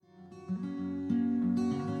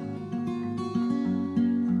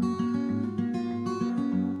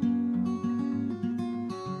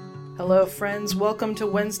Hello, friends. Welcome to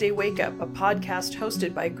Wednesday Wake Up, a podcast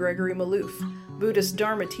hosted by Gregory Maloof, Buddhist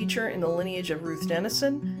Dharma teacher in the lineage of Ruth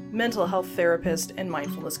Denison, mental health therapist, and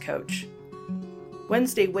mindfulness coach.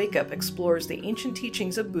 Wednesday Wake Up explores the ancient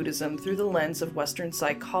teachings of Buddhism through the lens of Western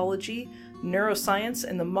psychology, neuroscience,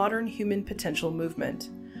 and the modern human potential movement.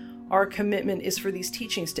 Our commitment is for these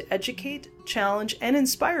teachings to educate, challenge, and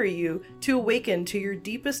inspire you to awaken to your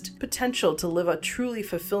deepest potential to live a truly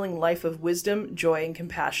fulfilling life of wisdom, joy, and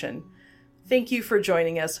compassion. Thank you for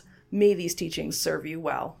joining us. May these teachings serve you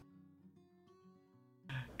well.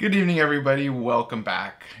 Good evening, everybody. Welcome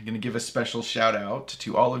back. I'm going to give a special shout out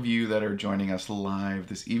to all of you that are joining us live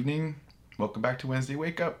this evening. Welcome back to Wednesday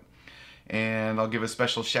Wake Up. And I'll give a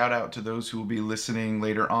special shout out to those who will be listening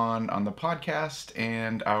later on the podcast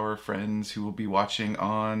and our friends who will be watching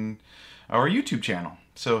on our YouTube channel.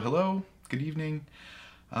 So hello, good evening.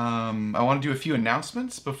 I want to do a few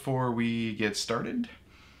announcements before we get started.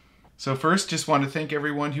 So first, just want to thank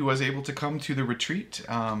everyone who was able to come to the retreat.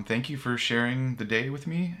 Thank you for sharing the day with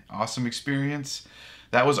me. Awesome experience.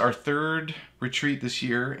 That was our third retreat this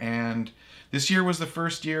year, and this year was the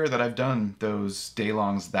first year that I've done those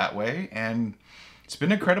day-longs that way, and it's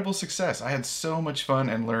been incredible success. I had so much fun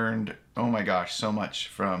and learned, oh my gosh, so much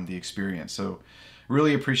from the experience. So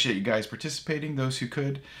really appreciate you guys participating, those who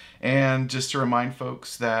could. And just to remind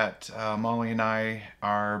folks that Molly and I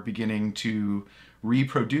are beginning to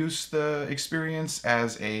reproduce the experience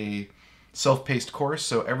as a self-paced course.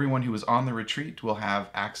 So everyone who was on the retreat will have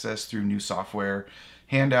access through new software,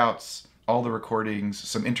 handouts, all the recordings,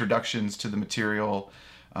 some introductions to the material,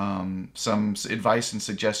 some advice and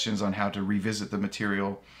suggestions on how to revisit the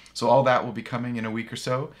material. So all that will be coming in a week or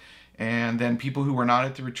so. And then people who were not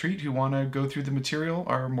at the retreat who want to go through the material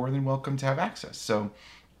are more than welcome to have access. So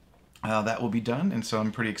that will be done. And so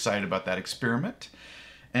I'm pretty excited about that experiment.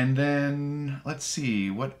 And then let's see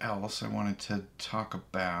what else I wanted to talk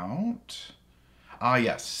about.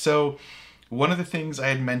 Yes. So one of the things I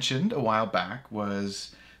had mentioned a while back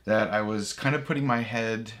was that I was kind of putting my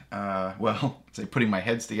head, putting my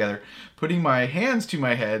heads together, putting my hands to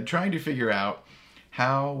my head, trying to figure out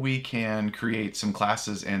how we can create some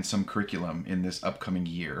classes and some curriculum in this upcoming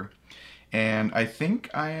year. And I think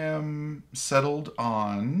I am settled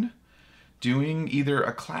on doing either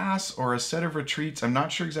a class or a set of retreats. I'm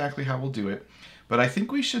not sure exactly how we'll do it, but I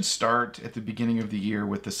think we should start at the beginning of the year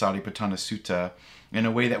with the Satipatthana Sutta in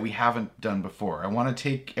a way that we haven't done before. I want to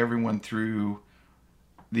take everyone through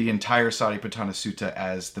the entire Satipatthana Sutta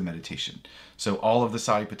as the meditation. So all of the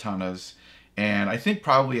Satipatthanas, and I think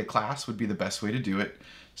probably a class would be the best way to do it.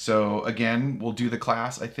 So again, we'll do the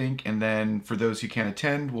class, I think, and then for those who can't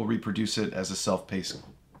attend, we'll reproduce it as a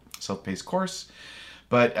self-paced course.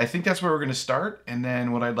 But I think that's where we're going to start, and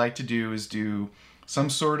then what I'd like to do is do some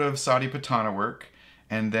sort of Satipatthana work,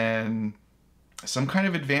 and then some kind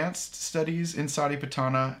of advanced studies in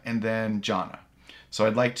Satipatthana, and then jhana. So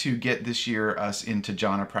I'd like to get this year us into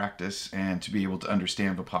jhana practice and to be able to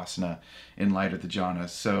understand Vipassana in light of the jhanas.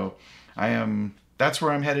 So that's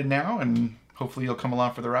where I'm headed now, and hopefully you'll come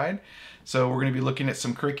along for the ride. So we're going to be looking at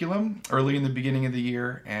some curriculum early in the beginning of the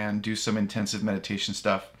year and do some intensive meditation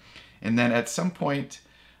stuff. And then at some point,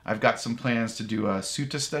 I've got some plans to do a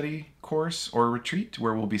sutta study course or retreat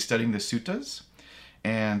where we'll be studying the suttas.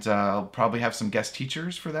 And I'll probably have some guest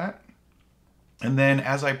teachers for that. And then,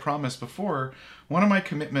 as I promised before, one of my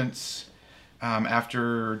commitments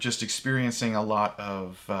after just experiencing a lot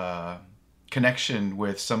of connection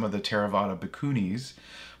with some of the Theravada Bhikkhunis,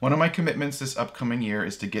 one of my commitments this upcoming year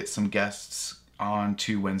is to get some guests on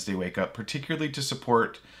to Wednesday Wake Up, particularly to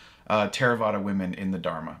support Theravada women in the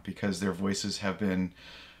Dharma, because their voices have been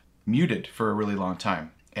muted for a really long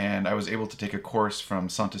time. And I was able to take a course from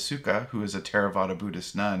Santisukha, who is a Theravada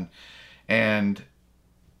Buddhist nun, and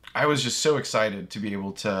I was just so excited to be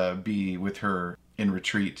able to be with her in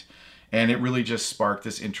retreat. And it really just sparked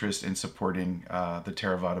this interest in supporting the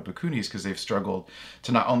Theravada Bhikkhunis, because they've struggled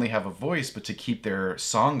to not only have a voice, but to keep their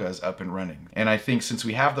sanghas up and running. And I think since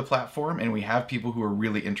we have the platform and we have people who are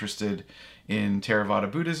really interested in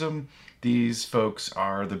Theravada Buddhism, these folks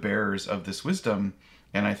are the bearers of this wisdom.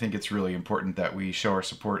 And I think it's really important that we show our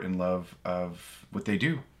support and love of what they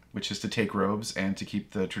do, which is to take robes and to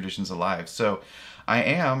keep the traditions alive. So I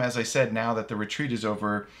am, as I said, now that the retreat is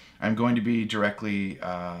over, I'm going to be directly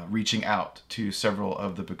reaching out to several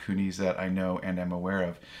of the bhikkhunis that I know and am aware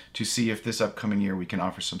of to see if this upcoming year we can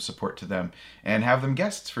offer some support to them and have them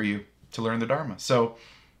guests for you to learn the Dharma. So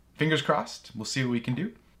fingers crossed, we'll see what we can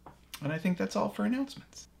do. And I think that's all for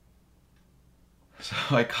announcements. So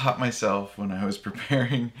I caught myself when I was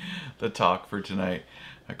preparing the talk for tonight,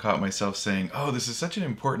 I caught myself saying, oh, this is such an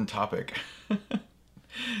important topic.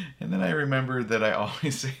 And then I remembered that I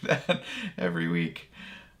always say that every week.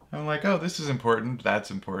 I'm like, oh, this is important,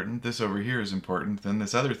 that's important, this over here is important, then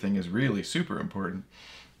this other thing is really super important.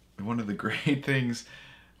 One of the things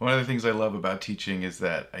I love about teaching is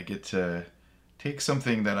that I get to take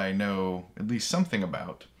something that I know at least something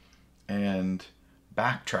about and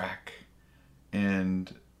backtrack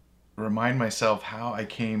and remind myself how I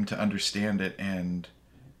came to understand it and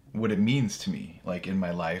what it means to me, like in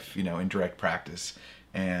my life, in direct practice,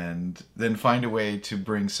 and then find a way to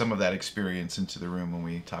bring some of that experience into the room when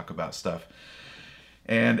we talk about stuff.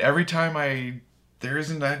 And every time I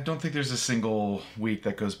don't think there's a single week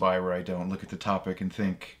that goes by where I don't look at the topic and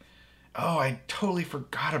think, oh, I totally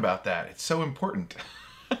forgot about that. It's so important.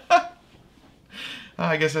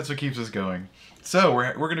 I guess that's what keeps us going. So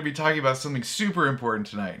we're going to be talking about something super important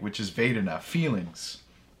tonight, which is Vedana, feelings,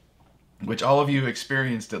 which all of you have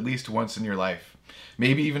experienced at least once in your life,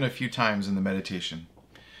 maybe even a few times in the meditation.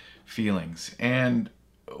 Feelings. And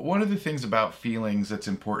one of the things about feelings that's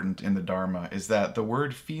important in the Dharma is that the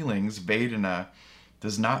word feelings, Vedana,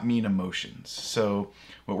 does not mean emotions. So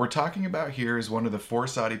what we're talking about here is one of the 4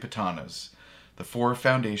 Satipatthanas, the 4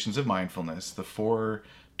 foundations of mindfulness, the 4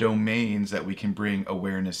 domains that we can bring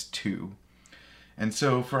awareness to. And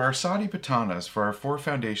so for our Satipatthanas, for our 4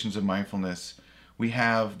 foundations of mindfulness, we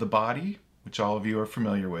have the body, which all of you are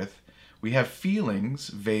familiar with. We have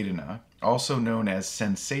feelings, Vedana, also known as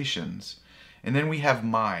sensations. And then we have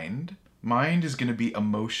mind. Mind is going to be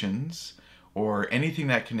emotions or anything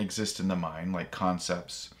that can exist in the mind, like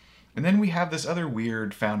concepts. And then we have this other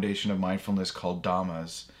weird foundation of mindfulness called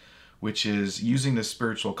Dhammas, which is using the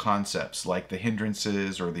spiritual concepts like the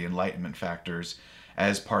hindrances or the enlightenment factors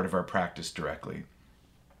as part of our practice directly.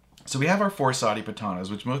 So we have our 4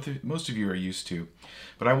 Satipatthanas, which most of you are used to.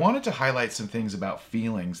 But I wanted to highlight some things about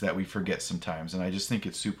feelings that we forget sometimes, and I just think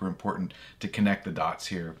it's super important to connect the dots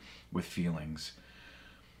here with feelings.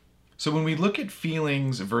 So when we look at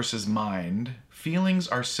feelings versus mind, feelings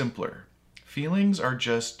are simpler. Feelings are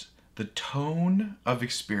just the tone of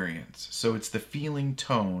experience. So it's the feeling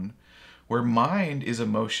tone, where mind is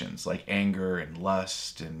emotions like anger and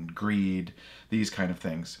lust and greed, these kind of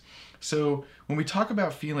things. So when we talk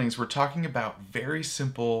about feelings, we're talking about very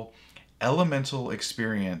simple elemental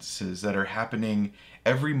experiences that are happening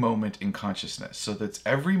every moment in consciousness. So that's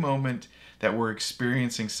every moment that we're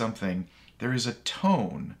experiencing something, there is a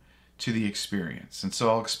tone to the experience. And so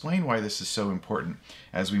I'll explain why this is so important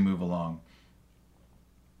as we move along.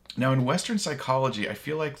 Now in Western psychology, I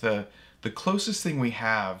feel like the closest thing we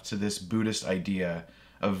have to this Buddhist idea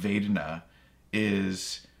of Vedana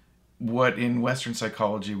is what in Western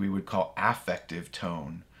psychology we would call affective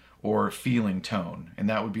tone or feeling tone. And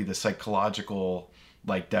that would be the psychological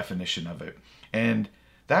definition of it. And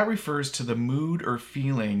that refers to the mood or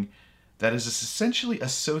feeling that is essentially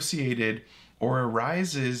associated or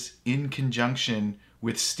arises in conjunction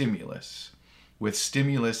with stimulus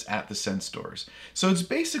at the sense doors. So it's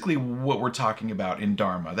basically what we're talking about in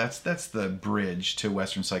Dharma. That's the bridge to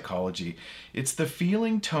Western psychology. It's the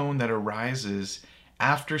feeling tone that arises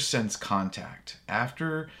after sense contact.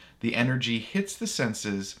 After the energy hits the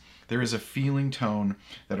senses, there is a feeling tone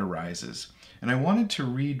that arises. And I wanted to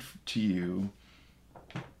read to you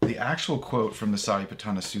the actual quote from the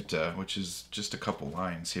Satipatthana Sutta, which is just a couple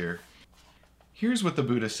lines here. Here's what the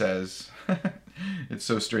Buddha says. It's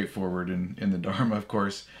so straightforward in the Dharma, of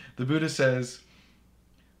course. The Buddha says,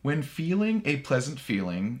 "When feeling a pleasant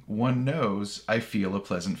feeling, one knows I feel a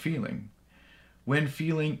pleasant feeling. When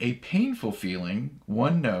feeling a painful feeling,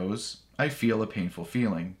 one knows I feel a painful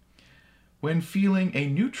feeling. When feeling a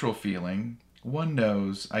neutral feeling, one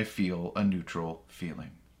knows I feel a neutral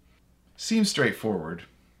feeling." Seems straightforward,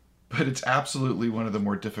 but it's absolutely one of the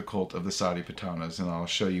more difficult of the Satipatthanas, and I'll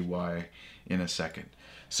show you why in a second.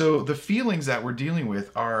 So the feelings that we're dealing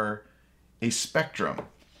with are a spectrum.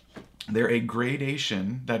 They're a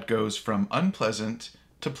gradation that goes from unpleasant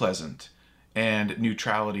to pleasant, and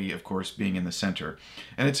neutrality, of course, being in the center.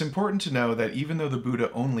 And it's important to know that even though the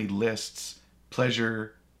Buddha only lists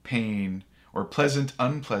pleasure, pain, or pleasant,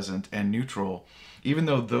 unpleasant, and neutral, even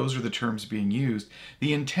though those are the terms being used,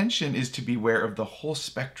 the intention is to be aware of the whole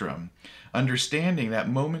spectrum, understanding that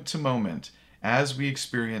moment to moment, as we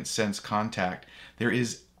experience sense contact, there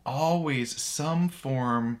is always some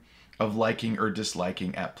form of liking or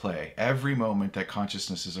disliking at play. Every moment that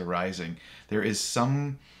consciousness is arising, there is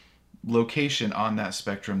some location on that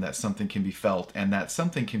spectrum that something can be felt, and that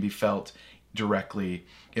something can be felt directly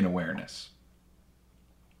in awareness.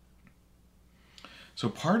 So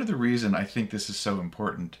part of the reason I think this is so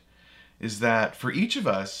important is that for each of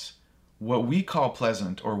us, what we call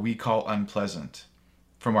pleasant or we call unpleasant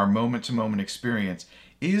from our moment-to-moment experience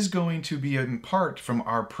is going to be in part from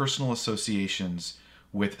our personal associations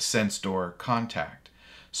with sense door contact.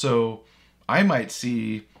 So I might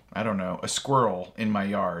see, I don't know, a squirrel in my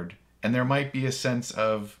yard, and there might be a sense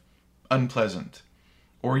of unpleasant.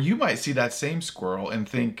 Or you might see that same squirrel and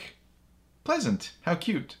think, pleasant, how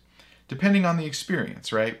cute, depending on the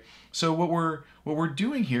experience, right? So what we're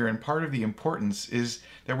doing here, and part of the importance, is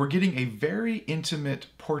that we're getting a very intimate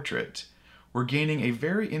portrait. We're gaining a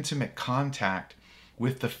very intimate contact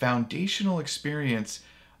with the foundational experience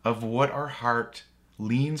of what our heart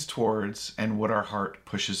leans towards and what our heart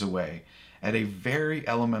pushes away at a very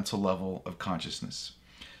elemental level of consciousness.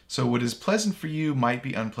 So what is pleasant for you might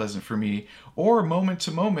be unpleasant for me, or moment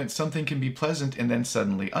to moment, something can be pleasant and then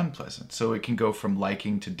suddenly unpleasant. So it can go from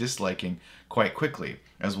liking to disliking quite quickly,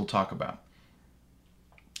 as we'll talk about.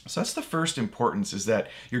 So that's the first importance, is that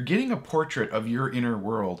you're getting a portrait of your inner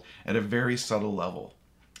world at a very subtle level.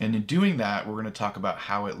 And in doing that, we're going to talk about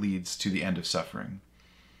how it leads to the end of suffering.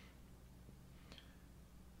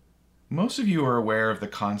 Most of you are aware of the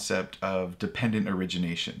concept of dependent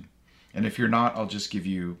origination. And if you're not, I'll just give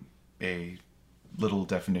you a little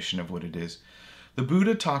definition of what it is. The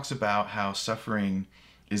Buddha talks about how suffering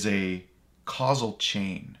is a causal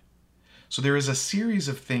chain. So there is a series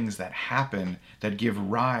of things that happen that give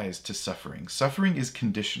rise to suffering. Suffering is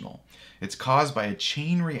conditional. It's caused by a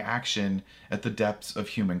chain reaction at the depths of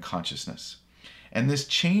human consciousness. And this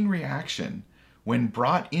chain reaction, when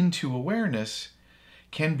brought into awareness,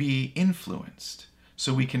 can be influenced.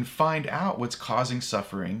 So we can find out what's causing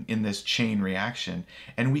suffering in this chain reaction,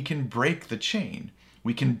 and we can break the chain.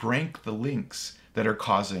 We can break the links that are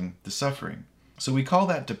causing the suffering. So we call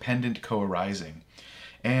that dependent co-arising.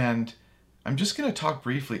 And I'm just going to talk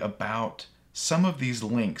briefly about some of these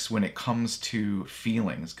links when it comes to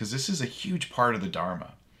feelings, because this is a huge part of the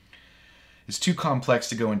Dharma. It's too complex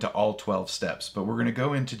to go into all 12 steps, but we're going to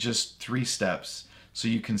go into just 3 steps so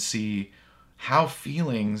you can see how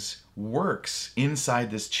feelings works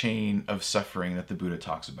inside this chain of suffering that the Buddha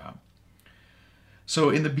talks about. So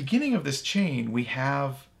in the beginning of this chain, we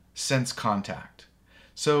have sense contact.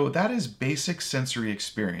 So that is basic sensory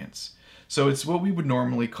experience. So it's what we would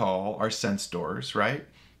normally call our sense doors, right?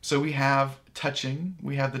 So we have touching,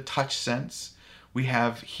 we have the touch sense, we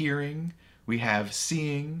have hearing, we have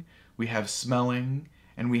seeing, we have smelling,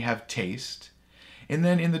 and we have taste. And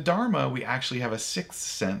then in the Dharma, we actually have a 6th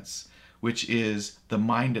sense, which is the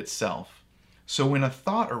mind itself. So when a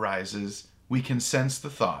thought arises, we can sense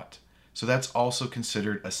the thought. So that's also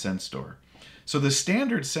considered a sense door. So the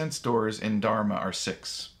standard sense doors in Dharma are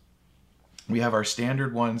 6. We have our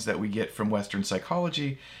standard ones that we get from Western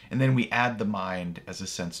psychology, and then we add the mind as a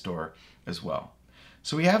sense door as well.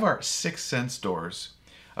 So we have our 6 sense doors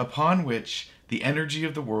upon which the energy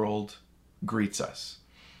of the world greets us.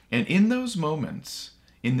 And in those moments,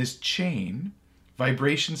 in this chain,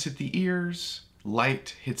 vibrations hit the ears,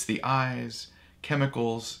 light hits the eyes,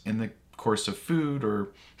 chemicals in the course of food or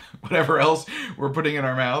whatever else we're putting in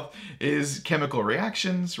our mouth is chemical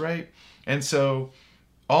reactions, right? And so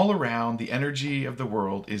all around, the energy of the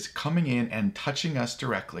world is coming in and touching us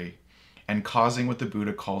directly and causing what the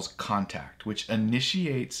Buddha calls contact, which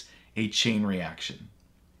initiates a chain reaction.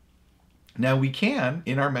 Now we can,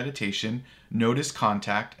 in our meditation, notice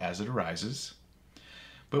contact as it arises.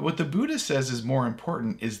 But what the Buddha says is more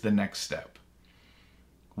important is the next step.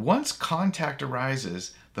 Once contact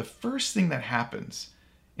arises, the first thing that happens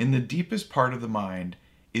in the deepest part of the mind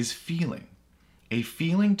is feeling. A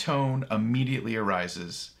feeling tone immediately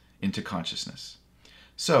arises into consciousness.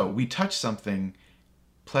 So we touch something,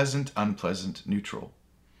 pleasant, unpleasant, neutral.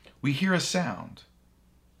 We hear a sound.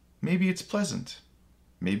 Maybe it's pleasant.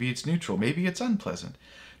 Maybe it's neutral. Maybe it's unpleasant.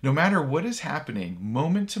 No matter what is happening,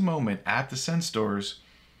 moment to moment at the sense doors,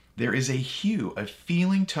 there is a hue, a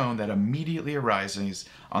feeling tone that immediately arises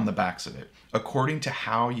on the backs of it, according to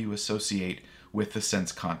how you associate with the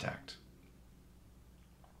sense contact.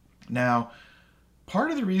 Now,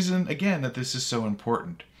 part of the reason, again, that this is so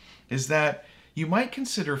important is that you might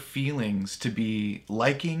consider feelings to be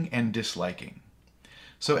liking and disliking.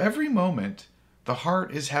 So every moment, the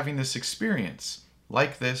heart is having this experience.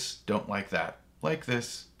 Like this, don't like that. Like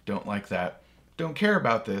this, don't like that. Don't care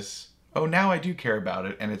about this. Oh, now I do care about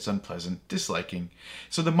it, and it's unpleasant, disliking.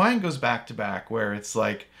 So the mind goes back to back where it's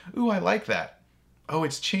like, ooh, I like that. Oh,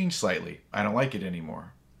 it's changed slightly. I don't like it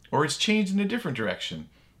anymore. Or it's changed in a different direction.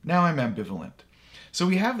 Now I'm ambivalent. So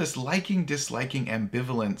we have this liking, disliking,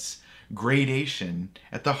 ambivalence gradation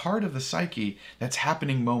at the heart of the psyche that's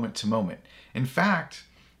happening moment to moment. In fact,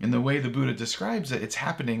 in the way the Buddha describes it, it's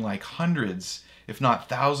happening like hundreds, if not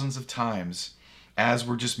thousands of times as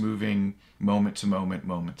we're just moving moment to moment,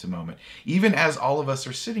 moment to moment. Even as all of us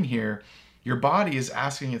are sitting here, your body is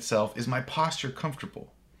asking itself, is my posture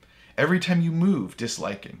comfortable? Every time you move,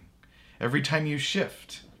 disliking. Every time you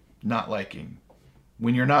shift, not liking.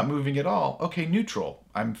 When you're not moving at all, okay, neutral.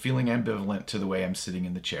 I'm feeling ambivalent to the way I'm sitting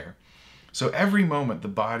in the chair. So every moment, the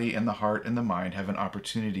body and the heart and the mind have an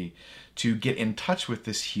opportunity to get in touch with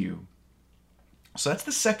this hue. So that's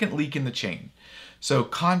the second link in the chain. So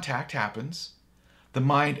contact happens. The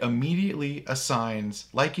mind immediately assigns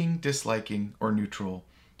liking, disliking, or neutral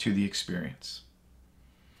to the experience.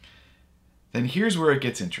 Then here's where it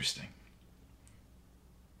gets interesting.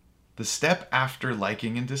 The step after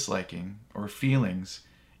liking and disliking, or feelings,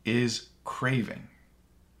 is craving.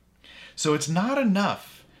 So it's not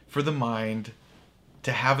enough for the mind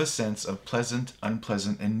to have a sense of pleasant,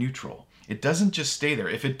 unpleasant, and neutral. It doesn't just stay there.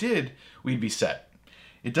 If it did, we'd be set.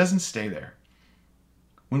 It doesn't stay there.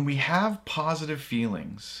 When we have positive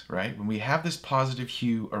feelings, right? When we have this positive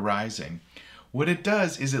hue arising, what it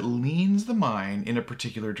does is it leans the mind in a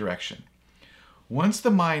particular direction. Once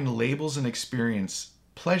the mind labels an experience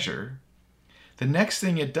pleasure, the next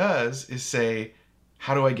thing it does is say,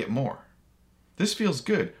 how do I get more? This feels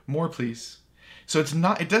good. More, please. So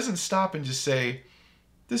it doesn't stop and just say,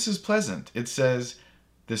 this is pleasant. It says,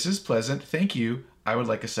 this is pleasant. Thank you. I would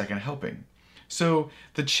like a second helping. So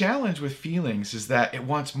the challenge with feelings is that it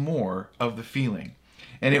wants more of the feeling.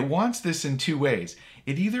 And it wants this in two ways.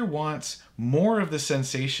 It either wants more of the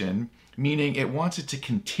sensation, meaning it wants it to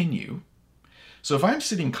continue. So if I'm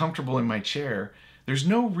sitting comfortable in my chair, there's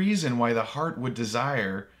no reason why the heart would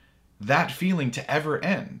desire that feeling to ever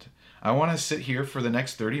end. I want to sit here for the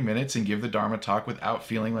next 30 minutes and give the Dharma talk without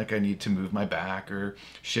feeling like I need to move my back or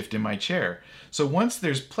shift in my chair. So once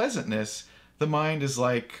there's pleasantness, the mind is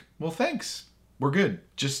like, well, thanks. We're good.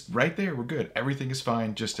 Just right there, we're good. Everything is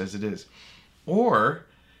fine just as it is. Or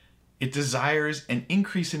it desires an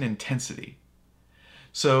increase in intensity.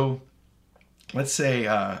 So let's say,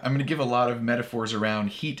 I'm going to give a lot of metaphors around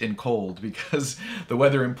heat and cold because the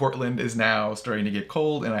weather in Portland is now starting to get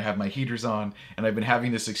cold and I have my heaters on and I've been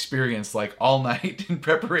having this experience like all night in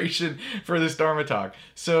preparation for this Dharma talk.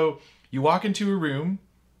 So you walk into a room,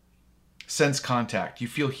 sense contact, you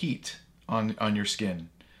feel heat on your skin.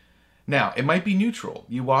 Now, it might be neutral.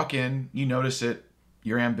 You walk in, you notice it,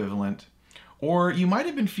 you're ambivalent. Or you might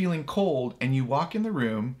have been feeling cold and you walk in the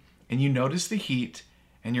room and you notice the heat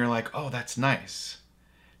and you're like, oh, that's nice.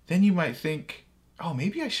 Then you might think, oh,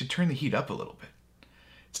 maybe I should turn the heat up a little bit.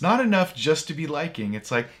 It's not enough just to be liking.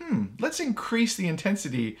 It's like, let's increase the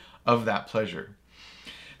intensity of that pleasure.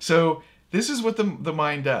 So this is what the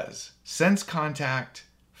mind does. Sense contact,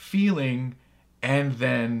 feeling, and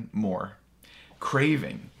then more.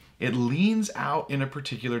 Craving. It leans out in a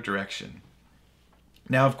particular direction.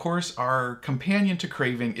 Now, of course, our companion to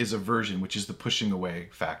craving is aversion, which is the pushing away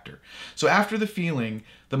factor. So after the feeling,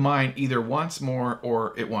 the mind either wants more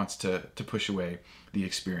or it wants to push away the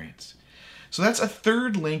experience. So that's a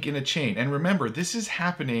third link in a chain. And remember, this is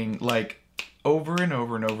happening like over and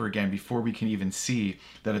over and over again before we can even see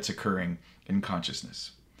that it's occurring in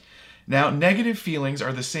consciousness. Now, negative feelings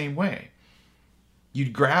are the same way.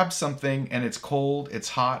 You'd grab something and it's cold, it's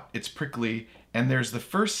hot, it's prickly, and there's the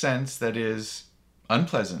first sense that is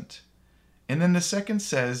unpleasant. And then the second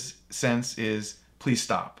sense is, please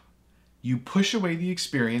stop. You push away the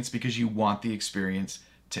experience because you want the experience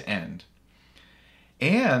to end.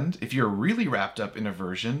 And if you're really wrapped up in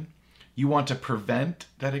aversion, you want to prevent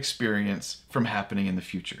that experience from happening in the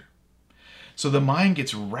future. So the mind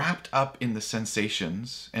gets wrapped up in the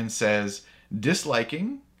sensations and says,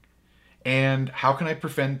 disliking, and how can I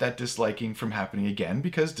prevent that disliking from happening again?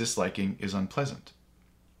 Because disliking is unpleasant.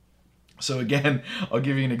 So again, I'll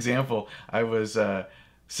give you an example. I was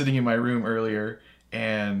sitting in my room earlier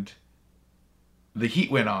and the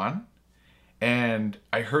heat went on and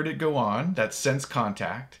I heard it go on, that sense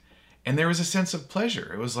contact, and there was a sense of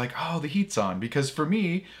pleasure. It was like, oh, the heat's on. Because for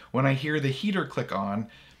me, when I hear the heater click on,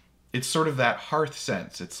 it's sort of that hearth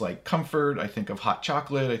sense. It's like comfort. I think of hot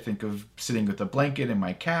chocolate. I think of sitting with a blanket and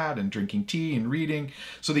my cat and drinking tea and reading.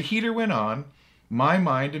 So the heater went on. My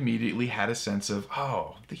mind immediately had a sense of,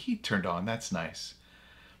 oh, the heat turned on. That's nice.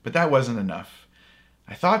 But that wasn't enough.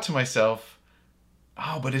 I thought to myself,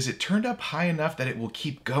 oh, but is it turned up high enough that it will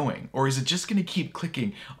keep going? Or is it just going to keep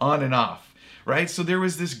clicking on and off? Right? So there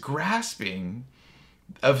was this grasping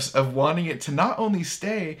of wanting it to not only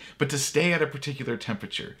stay, but to stay at a particular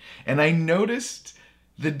temperature. And I noticed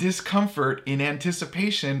the discomfort in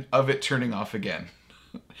anticipation of it turning off again.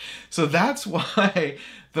 So that's why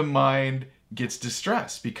the mind gets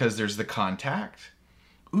distressed, because there's the contact.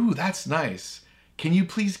 Ooh, that's nice. Can you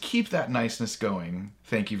please keep that niceness going?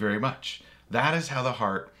 Thank you very much. That is how the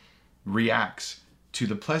heart reacts to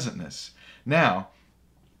the pleasantness. Now,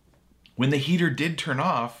 when the heater did turn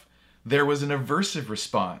off, there was an aversive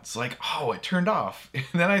response, like, oh, it turned off. And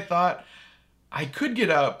then I thought I could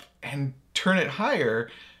get up and turn it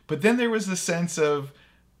higher, but then there was the sense of,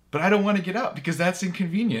 but I don't want to get up because that's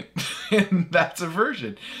inconvenient. And that's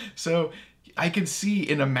aversion. So I could see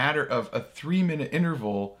in a matter of a 3-minute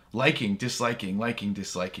interval, liking,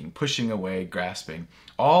 disliking, pushing away, grasping,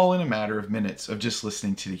 all in a matter of minutes of just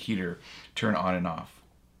listening to the heater turn on and off.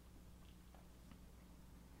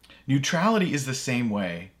 Neutrality is the same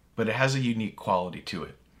way, but it has a unique quality to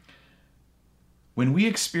it. When we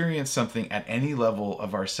experience something at any level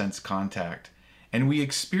of our sense contact, and we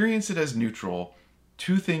experience it as neutral,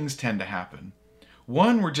 two things tend to happen.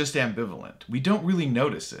 One, we're just ambivalent. We don't really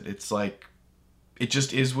notice it. It's like, it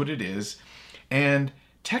just is what it is. And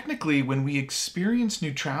technically, when we experience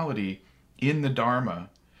neutrality in the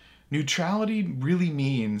Dharma, neutrality really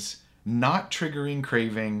means not triggering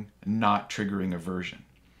craving, not triggering aversion.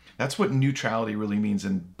 That's what neutrality really means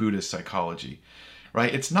in Buddhist psychology,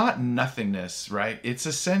 right? It's not nothingness, right? It's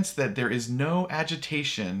a sense that there is no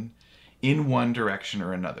agitation in one direction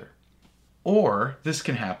or another. Or this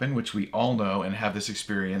can happen, which we all know and have this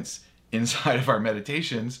experience inside of our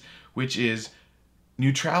meditations, which is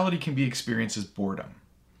neutrality can be experienced as boredom.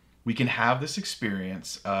 We can have this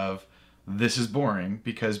experience of, this is boring,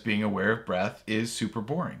 because being aware of breath is super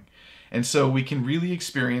boring. And so we can really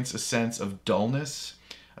experience a sense of dullness,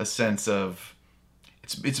 a sense of,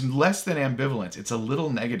 it's less than ambivalence, it's a little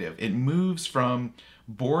negative. It moves from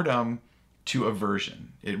boredom to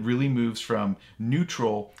aversion. It really moves from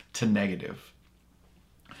neutral to negative.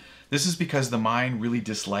 This is because the mind really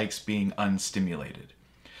dislikes being unstimulated.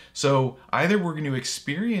 So either we're going to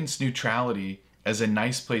experience neutrality as a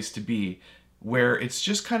nice place to be, where it's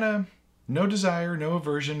just kind of no desire, no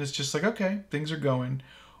aversion, it's just like, okay, things are going,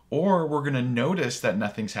 or we're going to notice that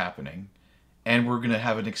nothing's happening, and we're going to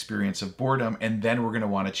have an experience of boredom, and then we're going to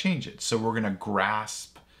want to change it. So we're going to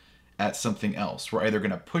grasp at something else. We're either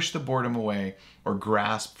going to push the boredom away or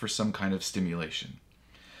grasp for some kind of stimulation.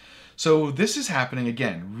 So this is happening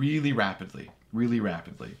again really rapidly.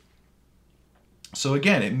 So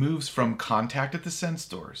again, it moves from contact at the sense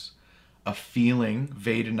doors. A feeling,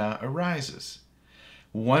 Vedana, arises.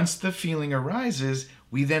 Once the feeling arises,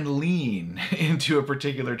 we then lean into a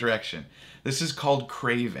particular direction. This is called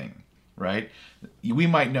craving, right? We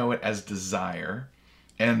might know it as desire,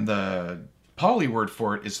 and the Pali word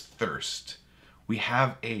for it is thirst. We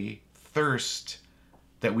have a thirst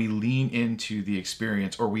that we lean into the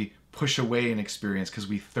experience, or we push away an experience because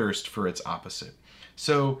we thirst for its opposite.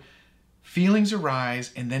 So feelings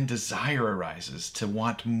arise, and then desire arises to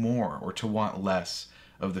want more or to want less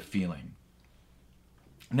of the feeling.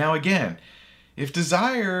 Now again, if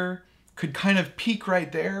desire could kind of peak right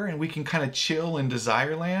there and we can kind of chill in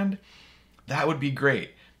desire land, that would be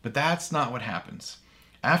great. But that's not what happens.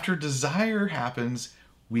 After desire happens,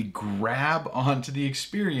 we grab onto the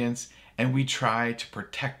experience and we try to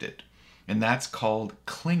protect it. And that's called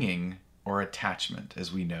clinging or attachment,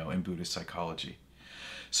 as we know in Buddhist psychology.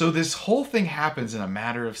 So this whole thing happens in a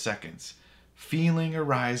matter of seconds. Feeling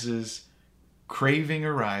arises, craving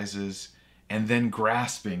arises, and then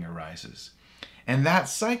grasping arises. And that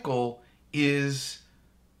cycle is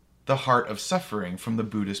the heart of suffering from the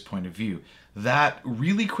Buddhist point of view. That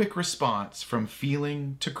really quick response from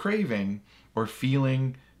feeling to craving, or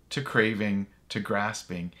feeling to craving to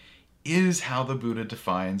grasping, is how the Buddha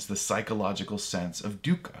defines the psychological sense of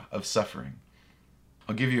dukkha, of suffering.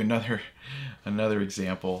 I'll give you another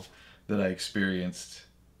example that I experienced.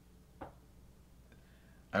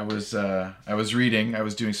 I was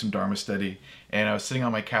doing some Dharma study, and I was sitting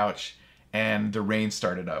on my couch, and the rain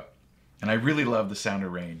started up. And I really love the sound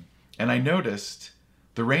of rain. And I noticed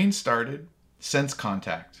the rain started, sense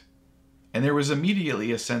contact. And there was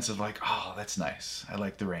immediately a sense of like, oh, that's nice. I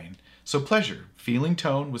like the rain. So pleasure. Feeling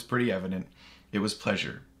tone was pretty evident. It was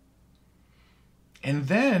pleasure. And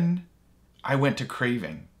then I went to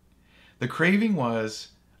craving. The craving was,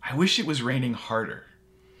 I wish it was raining harder.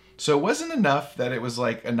 So it wasn't enough that it was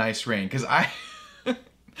like a nice rain.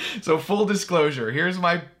 So full disclosure, here's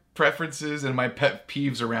my preferences and my pet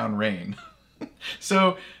peeves around rain.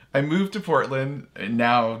 So I moved to Portland, and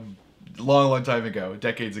now long time ago,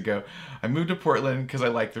 decades ago. I moved to Portland because I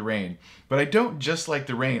like the rain. But I don't just like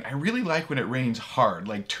the rain. I really like when it rains hard,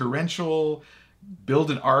 like torrential,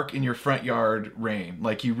 build an ark in your front yard rain.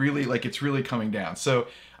 Like it's really coming down. So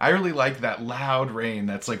I really like that loud rain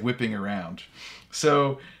that's like whipping around.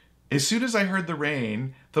 So As soon as I heard the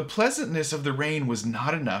rain, the pleasantness of the rain was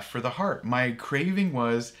not enough for the heart. My craving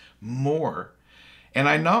was more. And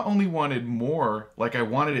I not only wanted more, like I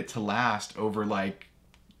wanted it to last over like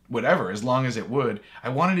whatever, as long as it would, I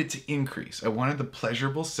wanted it to increase. I wanted the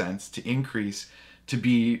pleasurable sense to increase, to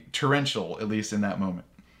be torrential, at least in that moment.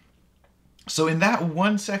 So in that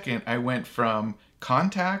 1 second, I went from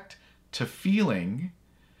contact to feeling,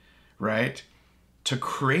 right, to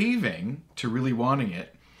craving, to really wanting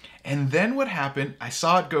it. And then what happened, I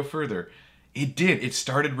saw it go further. It did. It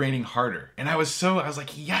started raining harder. And I was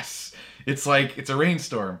like, yes, it's like, it's a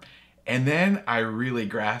rainstorm. And then I really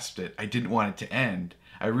grasped it. I didn't want it to end.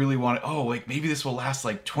 I really wanted, like maybe this will last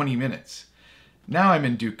like 20 minutes. Now I'm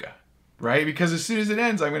in dukkha, right? Because as soon as it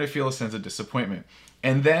ends, I'm going to feel a sense of disappointment.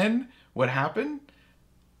 And then what happened?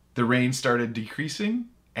 The rain started decreasing,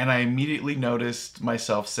 and I immediately noticed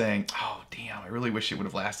myself saying, oh, damn, I really wish it would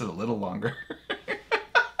have lasted a little longer.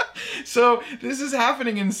 So this is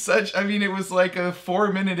happening in it was like a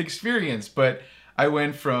 4-minute experience, but I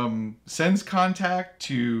went from sense contact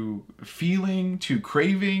to feeling to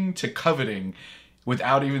craving to coveting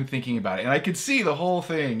without even thinking about it. And I could see the whole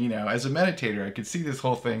thing, as a meditator, I could see this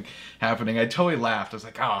whole thing happening. I totally laughed. I was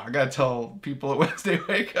like, I gotta tell people at Wednesday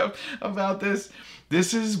Wake Up about this.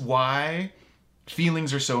 This is why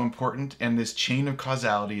feelings are so important, and this chain of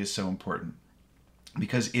causality is so important,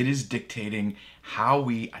 because it is dictating how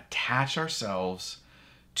we attach ourselves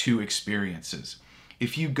to experiences.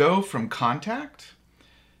 If you go from contact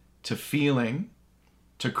to feeling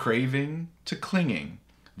to craving to clinging,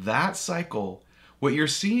 that cycle, what you're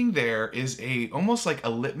seeing there is almost like a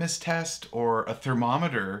litmus test or a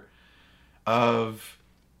thermometer of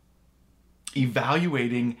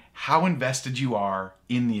evaluating how invested you are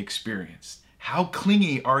in the experience. How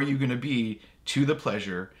clingy are you going to be to the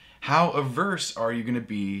pleasure? How averse are you going to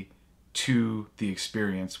be to the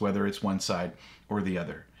experience, whether it's one side or the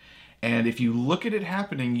other? And if you look at it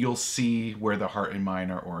happening, you'll see where the heart and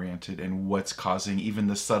mind are oriented and what's causing even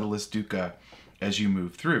the subtlest dukkha as you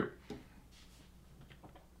move through.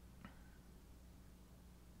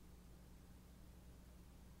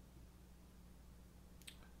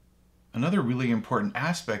 Another really important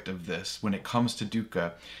aspect of this when it comes to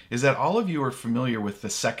dukkha is that all of you are familiar with the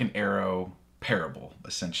second arrow parable,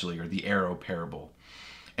 essentially, or the arrow parable.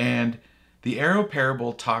 And the arrow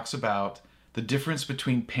parable talks about the difference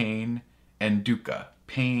between pain and dukkha,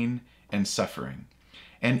 pain and suffering.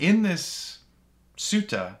 And in this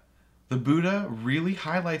sutta, the Buddha really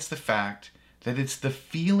highlights the fact that it's the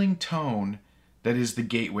feeling tone that is the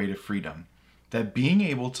gateway to freedom. That being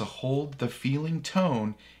able to hold the feeling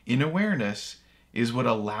tone in awareness is what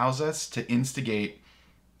allows us to instigate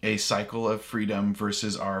a cycle of freedom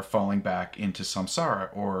versus our falling back into samsara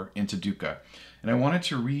or into dukkha. And I wanted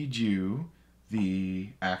to read you the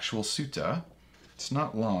actual sutta. It's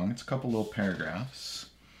not long, it's a couple little paragraphs.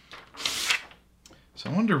 So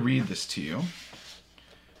I wanted to read this to you.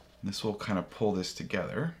 This will kind of pull this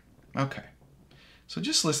together. Okay. So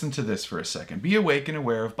just listen to this for a second. Be awake and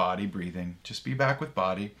aware of body breathing. Just be back with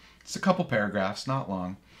body. It's a couple paragraphs, not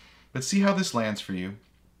long. But see how this lands for you.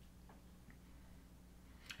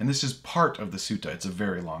 And this is part of the sutta. It's a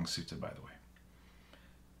very long sutta, by the way.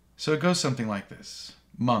 So it goes something like this.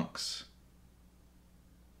 Monks.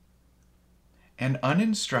 An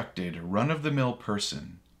uninstructed, run-of-the-mill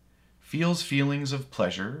person feels feelings of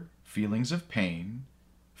pleasure, feelings of pain,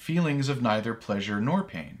 feelings of neither pleasure nor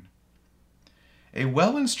pain. A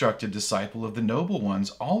well-instructed disciple of the Noble Ones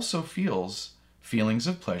also feels feelings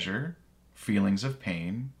of pleasure, feelings of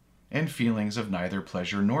pain, and feelings of neither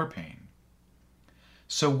pleasure nor pain.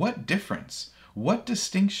 So what difference, what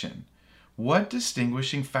distinction, what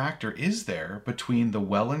distinguishing factor is there between the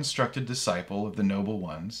well-instructed disciple of the Noble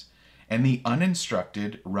Ones and the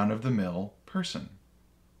uninstructed, run-of-the-mill person?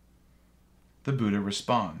 The Buddha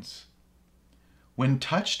responds, when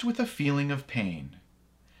touched with a feeling of pain,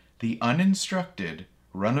 the uninstructed,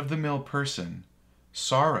 run-of-the-mill person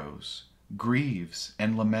sorrows, grieves,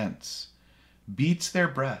 and laments, beats their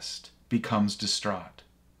breast, becomes distraught.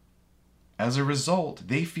 As a result,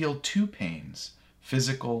 they feel two pains,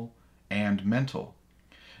 physical and mental,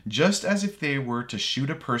 just as if they were to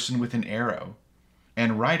shoot a person with an arrow,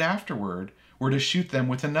 and right afterward were to shoot them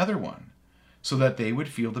with another one, so that they would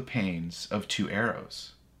feel the pains of two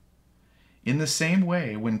arrows. In the same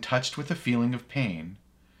way, when touched with a feeling of pain,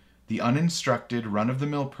 the uninstructed,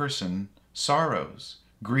 run-of-the-mill person sorrows,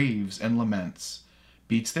 grieves, and laments,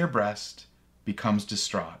 beats their breast, becomes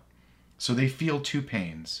distraught. So they feel two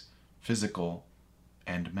pains, physical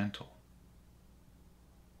and mental.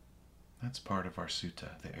 That's part of our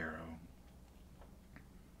sutta, the arrow.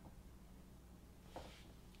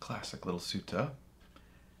 Classic little sutta.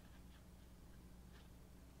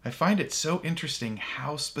 I find it so interesting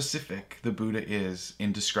how specific the Buddha is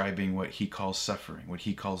in describing what he calls suffering, what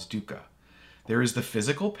he calls dukkha. There is the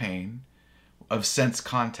physical pain of sense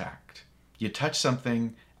contact. You touch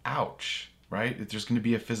something, ouch, right? There's going to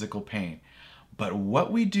be a physical pain. But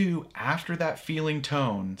what we do after that feeling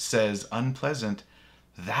tone says unpleasant,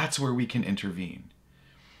 that's where we can intervene.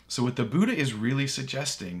 So what the Buddha is really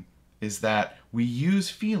suggesting is that we use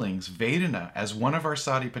feelings, Vedana, as one of our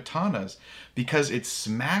Satipatthanas because it's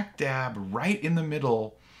smack dab right in the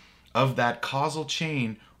middle of that causal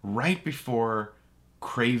chain right before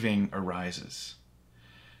craving arises.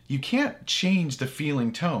 You can't change the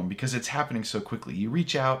feeling tone because it's happening so quickly. You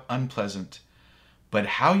reach out, unpleasant. But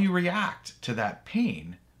how you react to that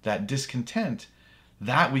pain, that discontent,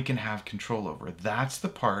 that we can have control over. That's the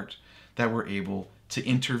part that we're able to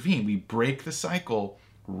intervene. We break the cycle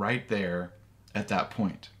right there at that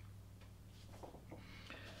point.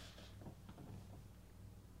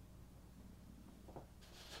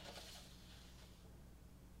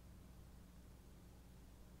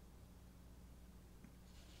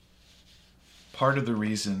 Part of the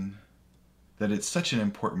reason that it's such an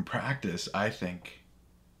important practice, I think,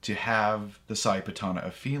 to have the Satipatthana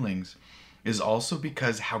of feelings is also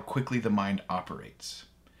because how quickly the mind operates.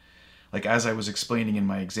 Like as I was explaining in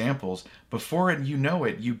my examples, before you know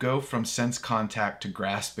it, you go from sense contact to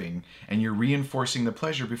grasping, and you're reinforcing the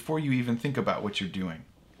pleasure before you even think about what you're doing.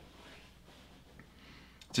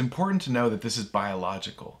 It's important to know that this is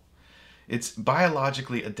biological. It's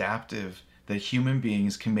biologically adaptive that human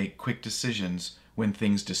beings can make quick decisions when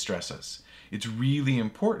things distress us. It's really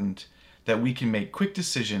important that we can make quick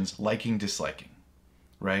decisions, liking, disliking,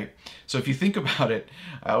 right? So if you think about it,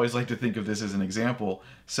 I always like to think of this as an example.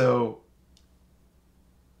 So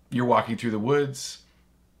you're walking through the woods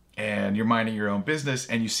and you're minding your own business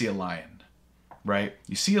and you see a lion, right?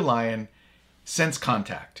 You see a lion, sense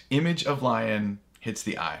contact, image of lion hits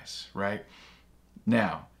the eyes, right?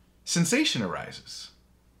 Now, sensation arises.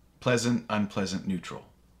 Pleasant, unpleasant, neutral.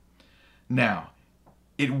 Now,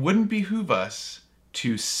 it wouldn't behoove us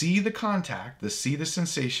to see the contact, see the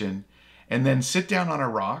sensation, and then sit down on a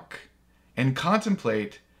rock and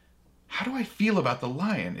contemplate, how do I feel about the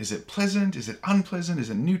lion? Is it pleasant? Is it unpleasant?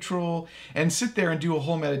 Is it neutral? And sit there and do a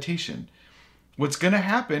whole meditation. What's going to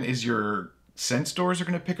happen is your sense doors are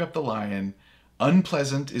going to pick up the lion,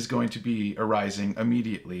 unpleasant is going to be arising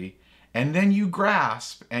immediately, and then you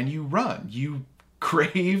grasp and you run. You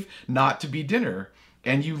crave not to be dinner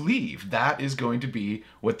and you leave. That is going to be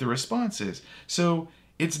what the response is. So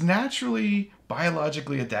it's naturally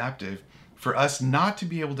biologically adaptive for us not to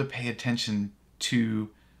be able to pay attention to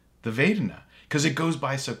the Vedana because it goes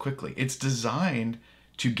by so quickly. It's designed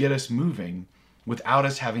to get us moving without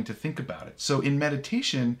us having to think about it. So in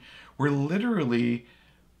meditation, we're literally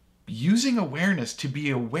using awareness to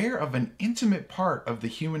be aware of an intimate part of the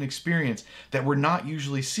human experience that we're not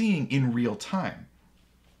usually seeing in real time.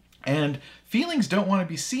 And feelings don't want to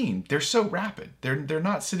be seen. They're so rapid. They're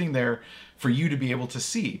not sitting there for you to be able to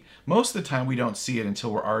see. Most of the time we don't see it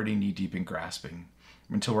until we're already knee-deep in grasping,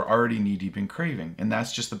 until we're already knee-deep in craving. And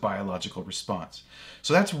that's just the biological response.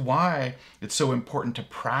 So that's why it's so important to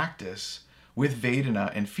practice with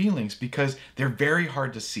Vedana and feelings, because they're very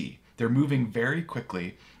hard to see. They're moving very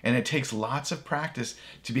quickly, and it takes lots of practice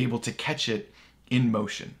to be able to catch it in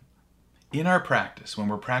motion. In our practice, when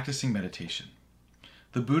we're practicing meditation,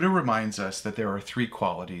 the Buddha reminds us that there are 3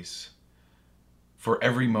 qualities for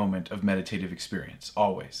every moment of meditative experience,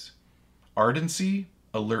 always. Ardency,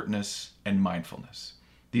 alertness, and mindfulness.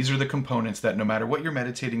 These are the components that no matter what you're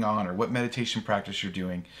meditating on or what meditation practice you're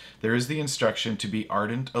doing, there is the instruction to be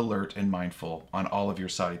ardent, alert, and mindful on all of your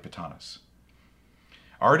Satipatthanas.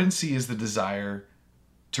 Ardency is the desire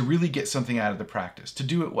to really get something out of the practice, to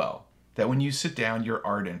do it well. That when you sit down, you're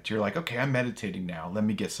ardent. You're like, okay, I'm meditating now. Let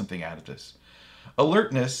me get something out of this.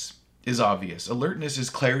 Alertness is obvious. Alertness is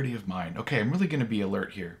clarity of mind. Okay, I'm really going to be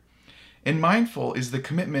alert here. And mindful is the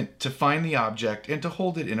commitment to find the object and to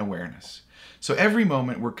hold it in awareness. So every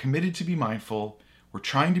moment we're committed to be mindful, we're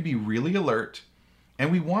trying to be really alert,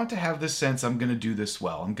 and we want to have this sense, I'm going to do this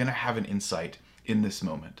well. I'm going to have an insight in this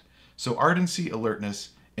moment. So ardency, alertness,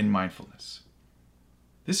 and mindfulness.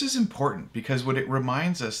 This is important because what it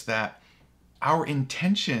reminds us that our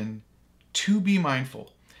intention to be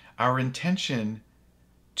mindful, our intention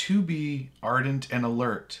to be ardent and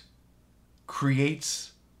alert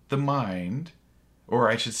creates the mind, or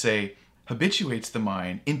I should say, habituates the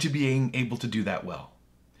mind into being able to do that well.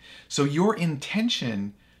 So your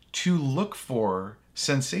intention to look for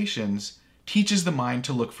sensations teaches the mind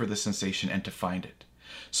to look for the sensation and to find it.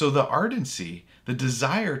 So the ardency, the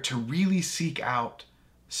desire to really seek out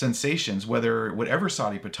sensations, whatever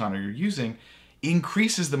Satipatthana you're using,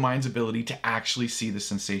 increases the mind's ability to actually see the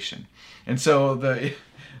sensation. And so the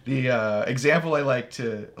example I like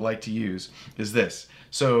to use is this.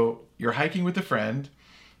 So you're hiking with a friend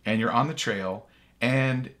and you're on the trail,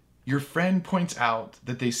 and your friend points out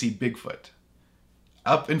that they see Bigfoot.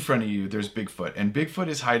 Up in front of you, there's Bigfoot, and Bigfoot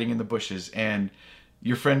is hiding in the bushes, and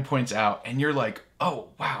your friend points out, and you're like, oh,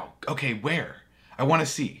 wow, okay, where? I want to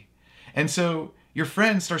see. And so your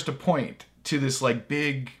friend starts to point to this like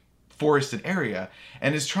big forested area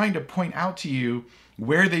and is trying to point out to you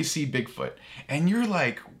where they see Bigfoot. And you're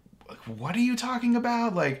like, what are you talking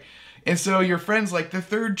about? Like, and so your friend's like, the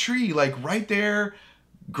third tree, like right there,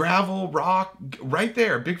 gravel, rock, right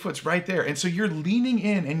there, Bigfoot's right there. And so you're leaning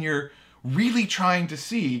in and you're really trying to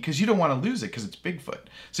see because you don't want to lose it because it's Bigfoot.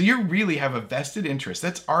 So you really have a vested interest.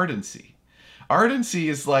 That's ardency. Ardency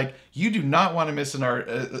is like, you do not want to miss an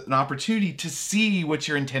opportunity to see what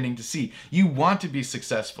you're intending to see. You want to be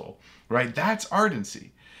successful, right? That's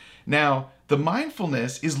ardency. Now, the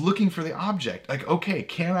mindfulness is looking for the object. Like, okay,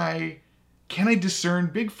 can I discern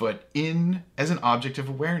Bigfoot as an object of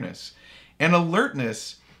awareness? And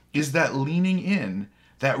alertness is that leaning in,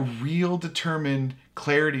 that real determined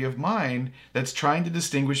clarity of mind that's trying to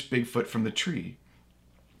distinguish Bigfoot from the tree.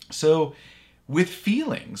 So with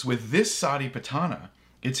feelings, with this Satipatthana,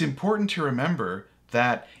 it's important to remember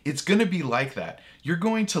that it's going to be like that. You're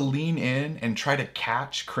going to lean in and try to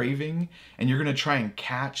catch craving, and you're going to try and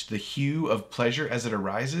catch the hue of pleasure as it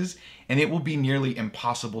arises, and it will be nearly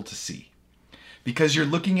impossible to see because you're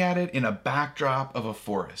looking at it in a backdrop of a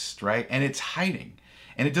forest, right? And it's hiding.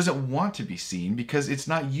 And it doesn't want to be seen because it's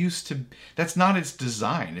not used to, that's not its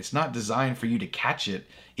design. It's not designed for you to catch it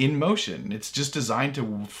in motion. It's just designed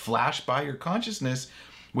to flash by your consciousness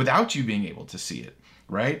without you being able to see it,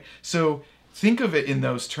 right? So think of it in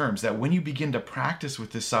those terms, that when you begin to practice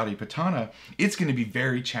with this Satipatthana, it's going to be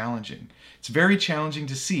very challenging. It's very challenging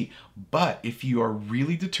to see. But if you are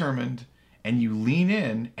really determined and you lean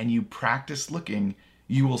in and you practice looking,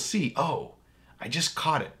 you will see, oh, I just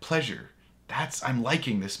caught it, pleasure. I'm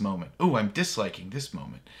liking this moment. Oh, I'm disliking this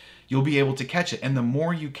moment. You'll be able to catch it. And the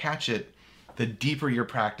more you catch it, the deeper your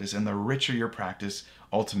practice and the richer your practice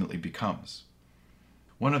ultimately becomes.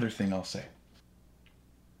 One other thing I'll say.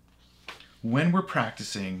 When we're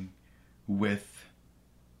practicing with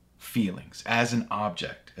feelings as an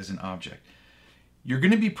object, you're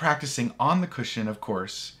going to be practicing on the cushion, of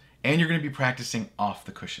course, and you're going to be practicing off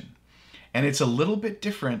the cushion. And it's a little bit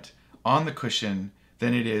different on the cushion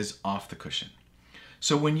than it is off the cushion.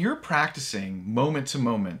 So when you're practicing moment to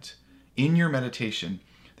moment in your meditation,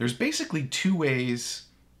 there's basically two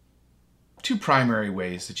primary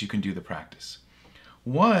ways that you can do the practice.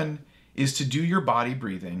 One is to do your body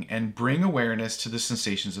breathing and bring awareness to the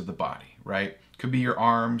sensations of the body, right? Could be your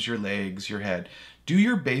arms, your legs, your head. Do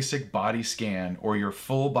your basic body scan or your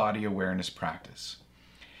full body awareness practice.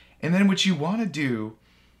 And then what you want to do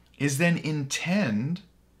is then intend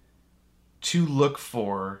to look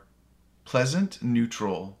for pleasant,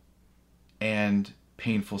 neutral, and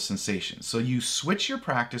painful sensations. So you switch your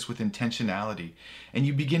practice with intentionality and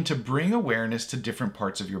you begin to bring awareness to different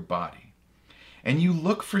parts of your body. And you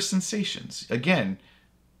look for sensations. Again,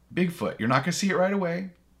 Bigfoot, you're not going to see it right away.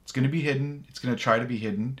 It's going to be hidden. It's going to try to be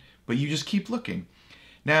hidden, but you just keep looking.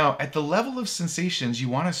 Now, at the level of sensations, you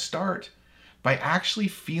want to start by actually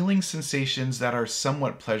feeling sensations that are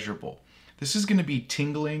somewhat pleasurable. This is going to be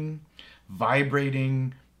tingling,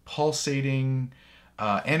 vibrating, pulsating,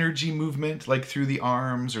 energy movement like through the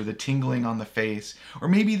arms, or the tingling on the face, or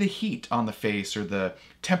maybe the heat on the face or the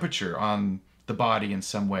temperature on the body in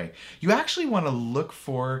some way. You actually want to look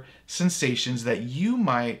for sensations that you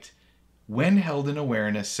might, when held in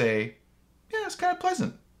awareness, say, yeah, it's kind of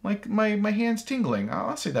pleasant. Like my hand's tingling.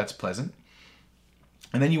 I'll say that's pleasant.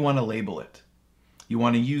 And then you want to label it. You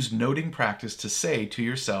want to use noting practice to say to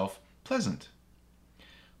yourself, pleasant.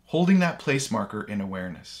 Holding that place marker in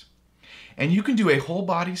awareness. And you can do a whole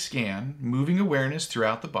body scan, moving awareness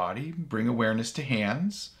throughout the body, bring awareness to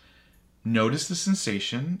hands, notice the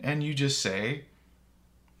sensation, and you just say,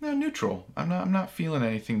 no, neutral. I'm not feeling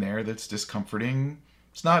anything there that's discomforting.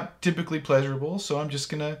 It's not typically pleasurable, so I'm just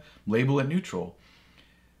going to label it neutral.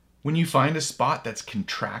 When you find a spot that's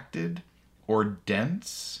contracted or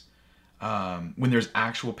dense, when there's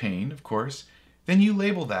actual pain, of course, then you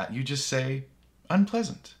label that. You just say,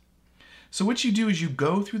 unpleasant. So what you do is you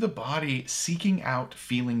go through the body seeking out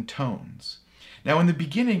feeling tones. Now in the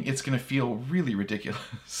beginning, it's going to feel really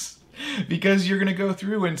ridiculous. because you're going to go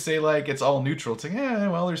through and say like it's all neutral. It's like,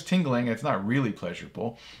 well, there's tingling. It's not really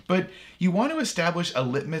pleasurable. But you want to establish a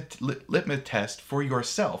litmus test for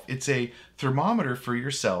yourself. It's a thermometer for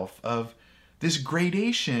yourself of this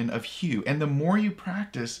gradation of hue. And the more you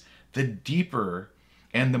practice, the deeper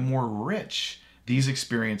and the more rich these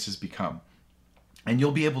experiences become. And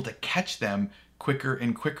you'll be able to catch them quicker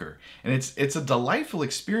and quicker. And it's a delightful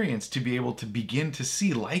experience to be able to begin to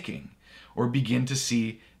see liking or begin to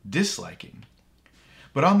see disliking.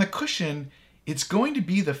 But on the cushion, it's going to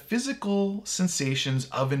be the physical sensations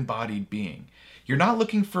of embodied being. You're not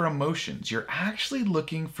looking for emotions. You're actually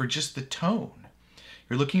looking for just the tone.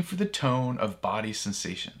 You're looking for the tone of body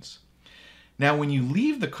sensations. Now, when you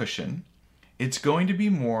leave the cushion, it's going to be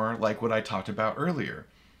more like what I talked about earlier.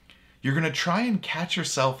 You're going to try and catch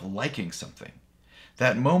yourself liking something.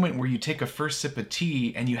 That moment where you take a first sip of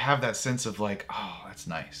tea and you have that sense of like, oh, that's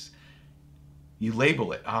nice. You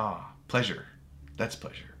label it, pleasure. That's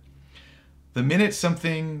pleasure. The minute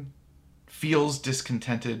something feels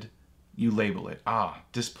discontented, you label it,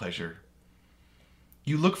 displeasure.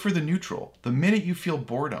 You look for the neutral. The minute you feel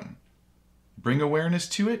boredom, bring awareness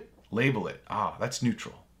to it, label it, that's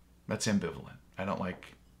neutral. That's ambivalent. I don't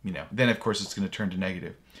like, then of course it's going to turn to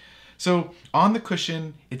negative. So on the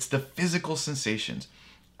cushion, it's the physical sensations.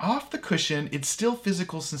 Off the cushion, it's still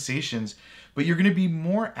physical sensations, but you're going to be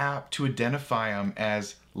more apt to identify them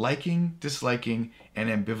as liking, disliking, and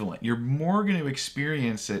ambivalent. You're more going to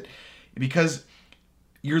experience it because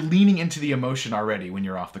you're leaning into the emotion already when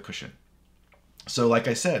you're off the cushion. So like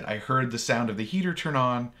I said, I heard the sound of the heater turn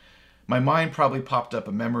on. My mind probably popped up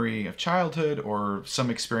a memory of childhood or some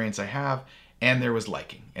experience I have, and there was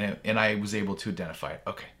liking, and I was able to identify it.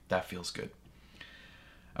 Okay, that feels good.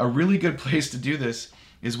 A really good place to do this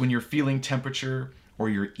is when you're feeling temperature or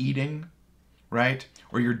you're eating, right?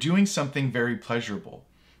 Or you're doing something very pleasurable.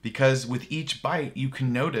 Because with each bite, you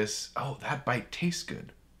can notice, that bite tastes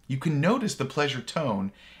good. You can notice the pleasure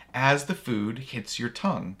tone as the food hits your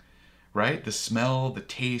tongue, right? The smell, the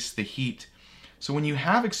taste, the heat. So when you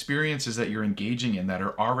have experiences that you're engaging in that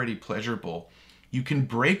are already pleasurable, you can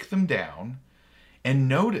break them down and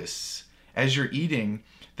notice as you're eating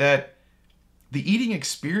that the eating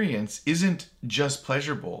experience isn't just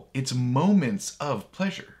pleasurable, it's moments of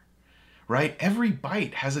pleasure, right? Every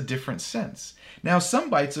bite has a different sense. Now, some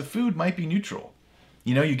bites of food might be neutral.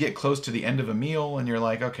 You get close to the end of a meal and you're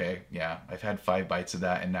like, okay, yeah, I've had 5 bites of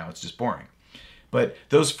that and now it's just boring. But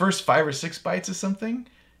those first 5 or 6 bites of something,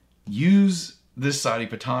 use this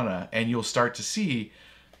Satipatthana and you'll start to see,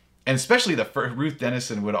 and especially Ruth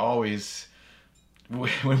Denison would always,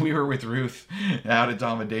 when we were with Ruth out at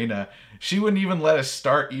Dhammadena, she wouldn't even let us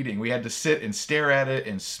start eating. We had to sit and stare at it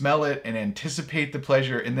and smell it and anticipate the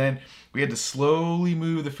pleasure. And then we had to slowly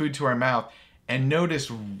move the food to our mouth and notice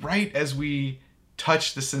right as we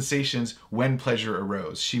touched the sensations when pleasure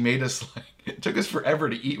arose. She made us it took us forever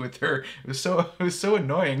to eat with her. It was so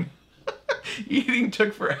annoying. Eating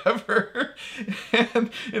took forever, and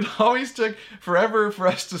it always took forever for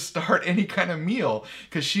us to start any kind of meal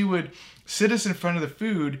because she would sit us in front of the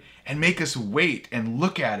food and make us wait and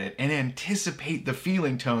look at it and anticipate the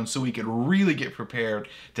feeling tone so we could really get prepared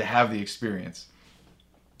to have the experience.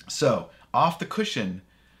 So, off the cushion,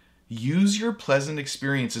 use your pleasant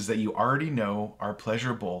experiences that you already know are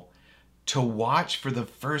pleasurable to watch for the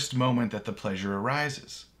first moment that the pleasure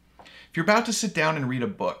arises. If you're about to sit down and read a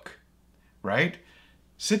book, right?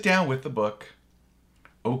 Sit down with the book,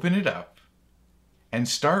 open it up, and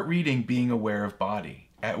start reading being aware of body.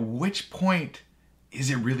 At which point is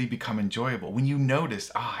it really become enjoyable? When you notice,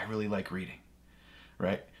 I really like reading,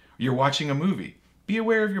 right? You're watching a movie. Be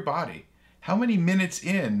aware of your body. How many minutes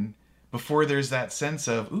in before there's that sense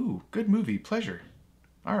of, ooh, good movie, pleasure.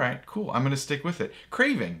 All right, cool, I'm going to stick with it.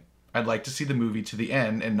 Craving. I'd like to see the movie to the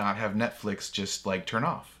end and not have Netflix just turn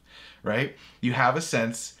off, right? You have a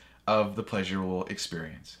sense of the pleasurable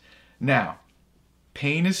experience. Now,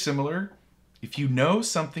 pain is similar. If you know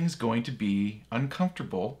something's going to be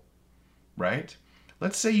uncomfortable, right?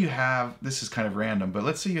 Let's say you have, this is kind of random, but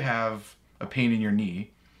let's say you have a pain in your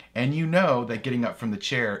knee and you know that getting up from the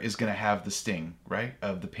chair is going to have the sting, right,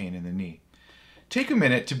 of the pain in the knee. Take a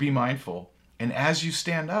minute to be mindful, and as you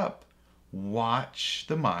stand up, watch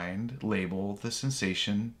the mind label the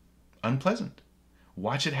sensation unpleasant.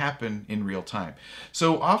 Watch it happen in real time.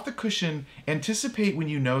 So off the cushion, anticipate when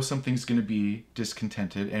you know something's going to be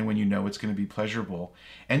discontented and when you know it's going to be pleasurable,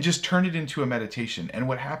 and just turn it into a meditation. And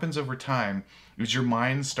what happens over time is your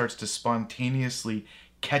mind starts to spontaneously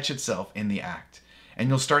catch itself in the act. And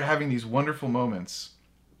you'll start having these wonderful moments.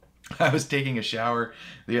 I was taking a shower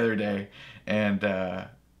the other day and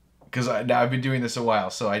because now I've been doing this a while,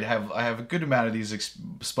 so I have a good amount of these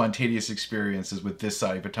spontaneous experiences with this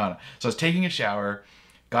Satipatthana. So I was taking a shower,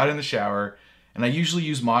 got in the shower, and I usually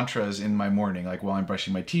use mantras in my morning, like while I'm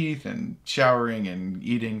brushing my teeth and showering and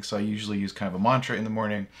eating. So I usually use kind of a mantra in the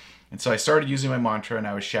morning. And so I started using my mantra and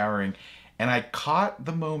I was showering, and I caught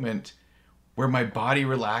the moment where my body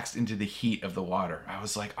relaxed into the heat of the water. I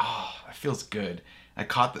was like, oh, that feels good. I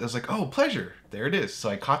was like, oh, pleasure. There it is. So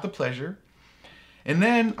I caught the pleasure. And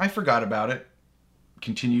then I forgot about it,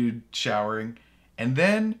 continued showering. And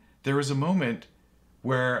then there was a moment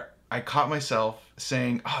where I caught myself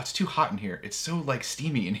saying, oh, it's too hot in here. It's so like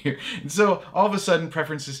steamy in here. And so all of a sudden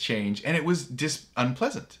preferences change, and it was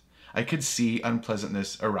unpleasant. I could see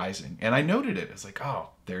unpleasantness arising, and I noted it. I was like, oh,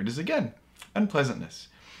 there it is again, unpleasantness.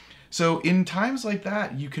 So in times like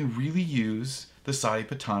that, you can really use the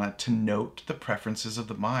Satipatthana to note the preferences of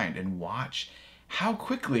the mind and watch how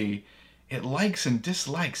quickly it likes and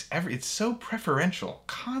dislikes. It's so preferential,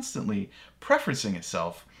 constantly preferencing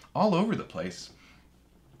itself all over the place.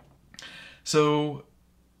 So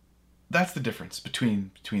that's the difference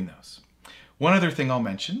between those. One other thing I'll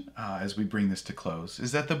mention as we bring this to close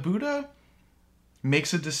is that the Buddha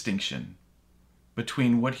makes a distinction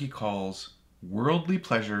between what he calls worldly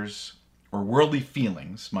pleasures, or worldly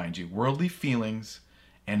feelings, mind you, worldly feelings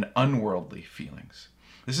and unworldly feelings.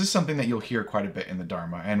 This is something that you'll hear quite a bit in the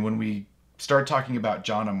Dharma, and when we start talking about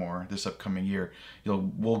jhana more this upcoming year,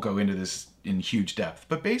 we'll go into this in huge depth.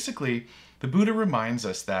 But basically, the Buddha reminds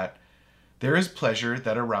us that there is pleasure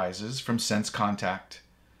that arises from sense contact.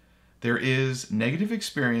 There is negative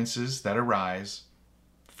experiences that arise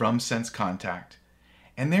from sense contact.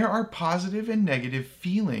 And there are positive and negative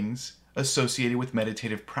feelings associated with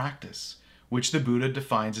meditative practice, which the Buddha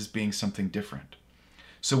defines as being something different.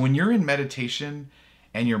 So when you're in meditation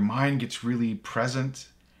and your mind gets really present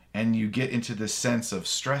and you get into this sense of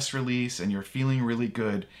stress release and you're feeling really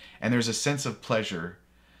good and there's a sense of pleasure,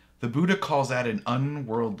 the Buddha calls that an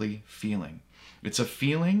unworldly feeling. It's a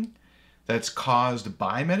feeling that's caused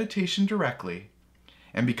by meditation directly,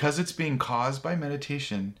 and because it's being caused by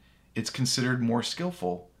meditation, it's considered more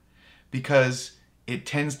skillful because it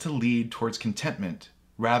tends to lead towards contentment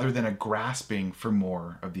rather than a grasping for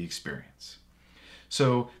more of the experience.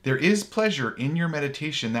 So there is pleasure in your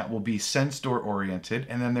meditation that will be sense-door oriented,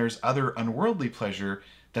 and then there's other unworldly pleasure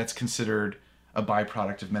that's considered a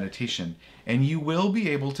byproduct of meditation. And you will be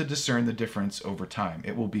able to discern the difference over time.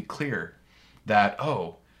 It will be clear that,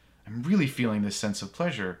 oh, I'm really feeling this sense of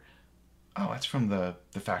pleasure. Oh, that's from the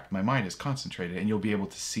fact my mind is concentrated, and you'll be able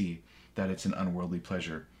to see that it's an unworldly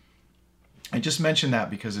pleasure. I just mentioned that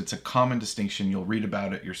because it's a common distinction. You'll read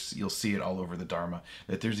about it. You'll see it all over the Dharma,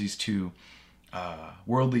 that there's these two,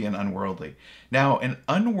 worldly and unworldly. Now, an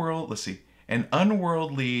unworldly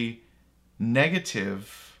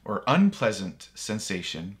negative or unpleasant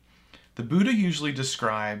sensation, the Buddha usually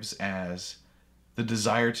describes as the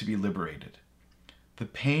desire to be liberated. The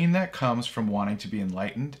pain that comes from wanting to be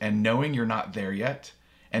enlightened and knowing you're not there yet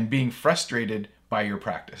and being frustrated by your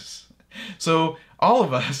practice. So all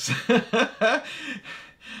of us,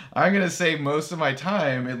 I'm going to say most of my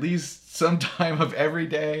time, at least some time of every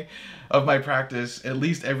day of my practice, at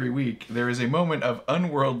least every week, there is a moment of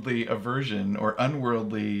unworldly aversion or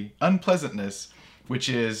unworldly unpleasantness, which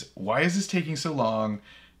is, why is this taking so long?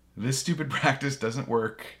 This stupid practice doesn't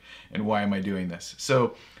work, and why am I doing this?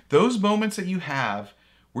 So those moments that you have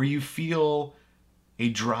where you feel a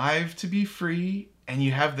drive to be free and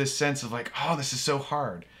you have this sense of like, oh, this is so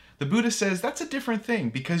hard. The Buddha says that's a different thing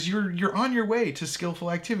because you're on your way to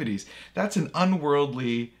skillful activities. That's an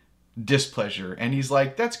unworldly displeasure. And he's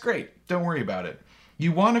like, that's great. Don't worry about it.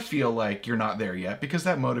 You want to feel like you're not there yet because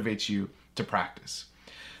that motivates you to practice.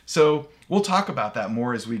 So we'll talk about that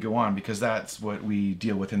more as we go on because that's what we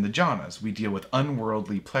deal with in the jhanas. We deal with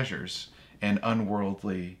unworldly pleasures and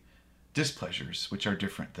unworldly displeasures, which are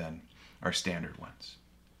different than our standard ones.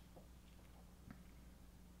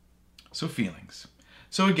 So feelings.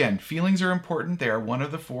 So again, feelings are important. They are one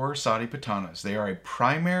of the 4 Satipatthanas. They are a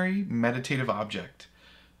primary meditative object.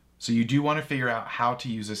 So you do want to figure out how to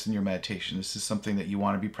use this in your meditation. This is something that you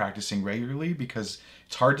want to be practicing regularly because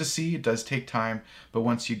it's hard to see. It does take time, but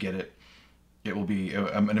once you get it, it will be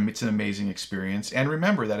it's an amazing experience. And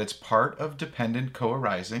remember that it's part of dependent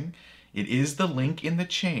co-arising. It is the link in the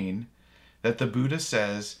chain that the Buddha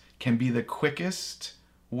says can be the quickest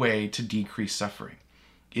way to decrease suffering.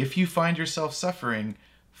 If you find yourself suffering,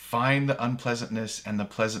 find the unpleasantness and the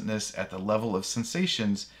pleasantness at the level of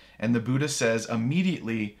sensations, and the Buddha says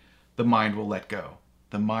immediately the mind will let go.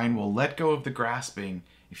 The mind will let go of the grasping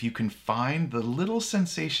if you can find the little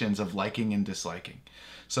sensations of liking and disliking.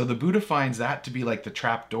 So the Buddha finds that to be like the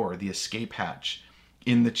trap door, the escape hatch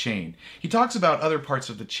in the chain. He talks about other parts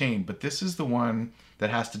of the chain, but this is the one that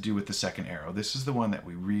has to do with the second arrow. This is the one that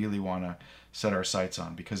we really want to set our sights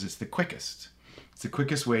on because it's the quickest. It's the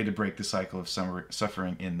quickest way to break the cycle of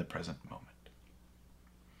suffering in the present moment.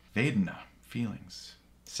 Vedana, feelings.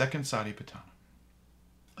 Second Satipatthana.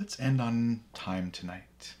 Let's end on time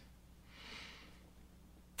tonight.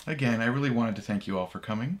 Again, I really wanted to thank you all for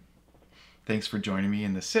coming. Thanks for joining me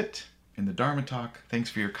in the sit, in the Dharma talk. Thanks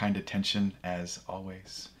for your kind attention, as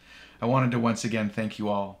always. I wanted to once again thank you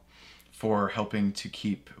all for helping to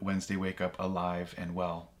keep Wednesday Wake Up alive and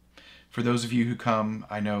well. For those of you who come,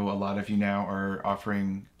 I know a lot of you now are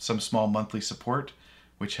offering some small monthly support,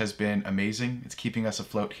 which has been amazing. It's keeping us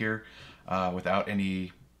afloat here without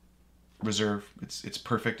any reserve. It's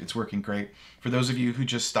perfect. It's working great. For those of you who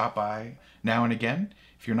just stop by now and again,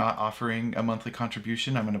 if you're not offering a monthly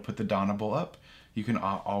contribution, I'm going to put the Dana bowl up. You can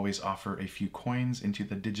always offer a few coins into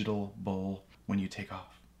the digital bowl when you take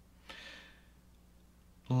off.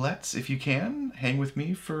 Let's, if you can, hang with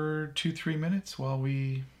me for 2-3 minutes while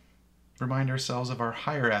we remind ourselves of our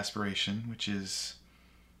higher aspiration, which is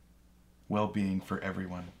well-being for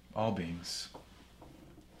everyone, all beings.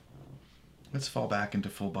 Let's fall back into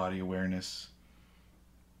full body awareness.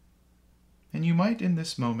 And you might in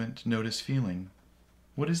this moment notice feeling.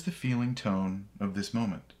 What is the feeling tone of this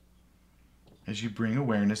moment? As you bring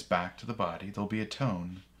awareness back to the body, there'll be a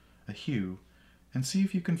tone, a hue, and see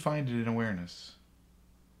if you can find it in awareness.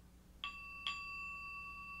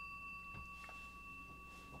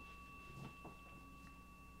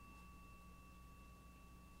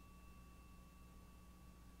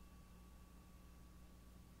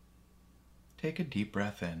 Take a deep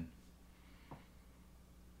breath in.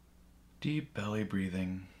 Deep belly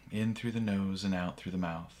breathing in through the nose and out through the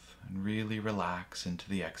mouth, and really relax into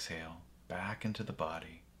the exhale, back into the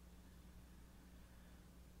body.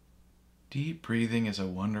 Deep breathing is a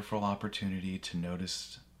wonderful opportunity to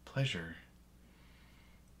notice pleasure.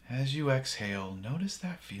 As you exhale, notice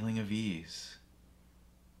that feeling of ease.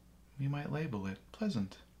 We might label it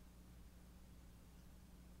pleasant.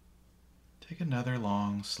 Take another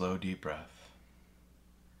long, slow, deep breath,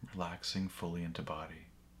 relaxing fully into body.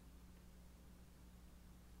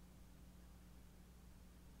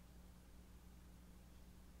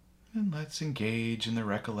 And let's engage in the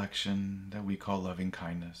recollection that we call loving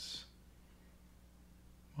kindness,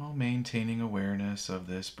 while maintaining awareness of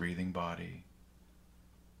this breathing body.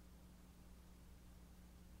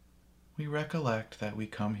 We recollect that we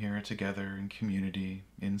come here together in community,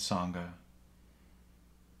 in Sangha,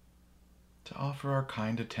 to offer our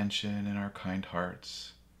kind attention and our kind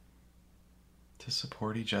hearts, to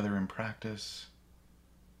support each other in practice,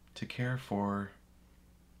 to care for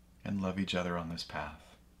and love each other on this path.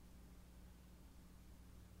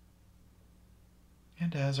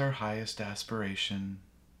 And as our highest aspiration,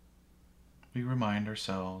 we remind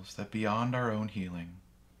ourselves that beyond our own healing,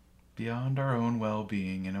 beyond our own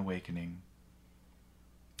well-being and awakening,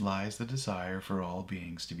 lies the desire for all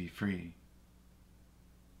beings to be free.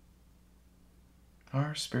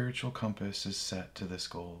 Our spiritual compass is set to this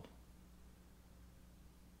goal.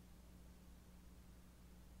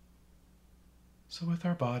 So with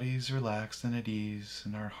our bodies relaxed and at ease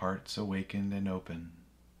and our hearts awakened and open,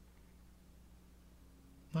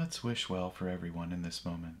 let's wish well for everyone in this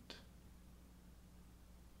moment.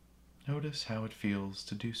 Notice how it feels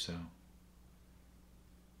to do so.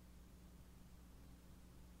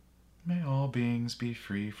 May all beings be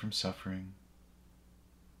free from suffering.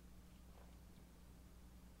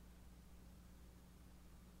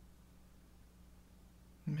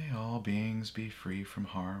 May all beings be free from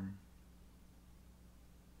harm.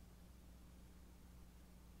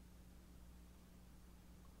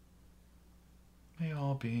 May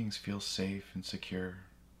all beings feel safe and secure,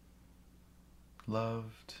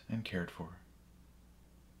 loved and cared for.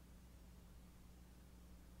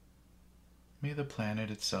 May the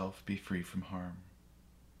planet itself be free from harm.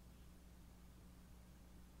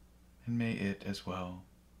 And may it as well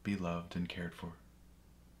be loved and cared for.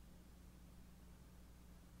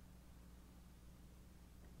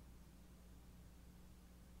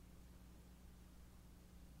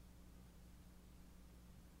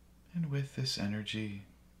 And with this energy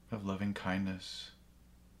of loving kindness,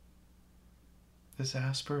 this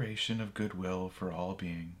aspiration of goodwill for all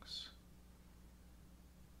beings,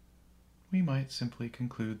 we might simply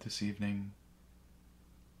conclude this evening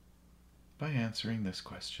by answering this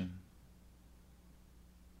question.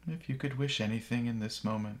 If you could wish anything in this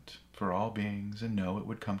moment for all beings and know it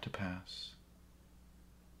would come to pass,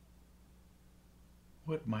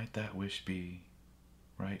 what might that wish be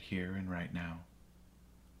right here and right now?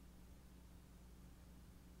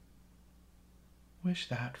 Wish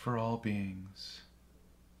that for all beings,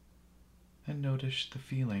 and notice the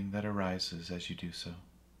feeling that arises as you do so.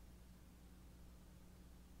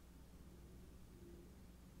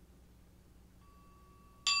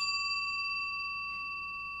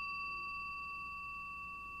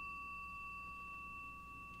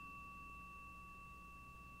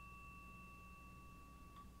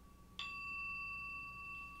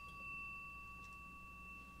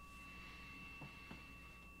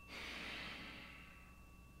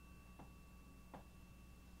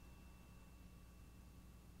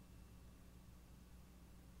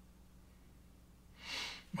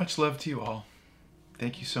 Much love to you all.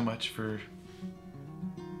 Thank you so much for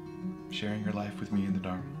sharing your life with me in the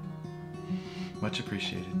Dharma. Much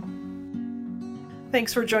appreciated.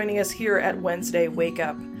 Thanks for joining us here at Wednesday Wake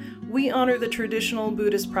Up. We honor the traditional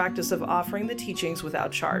Buddhist practice of offering the teachings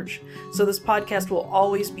without charge, so this podcast will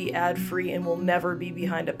always be ad-free and will never be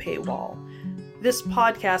behind a paywall. This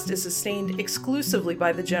podcast is sustained exclusively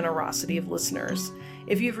by the generosity of listeners.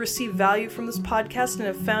 If you've received value from this podcast and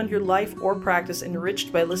have found your life or practice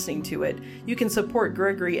enriched by listening to it, you can support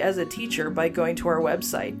Gregory as a teacher by going to our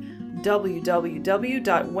website,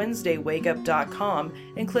 www.wednesdaywakeup.com,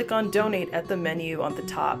 and click on Donate at the menu on the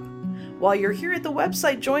top. While you're here at the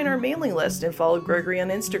website, join our mailing list and follow Gregory on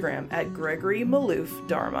Instagram at Gregory Maloof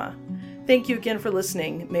Dharma. Thank you again for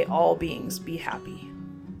listening. May all beings be happy.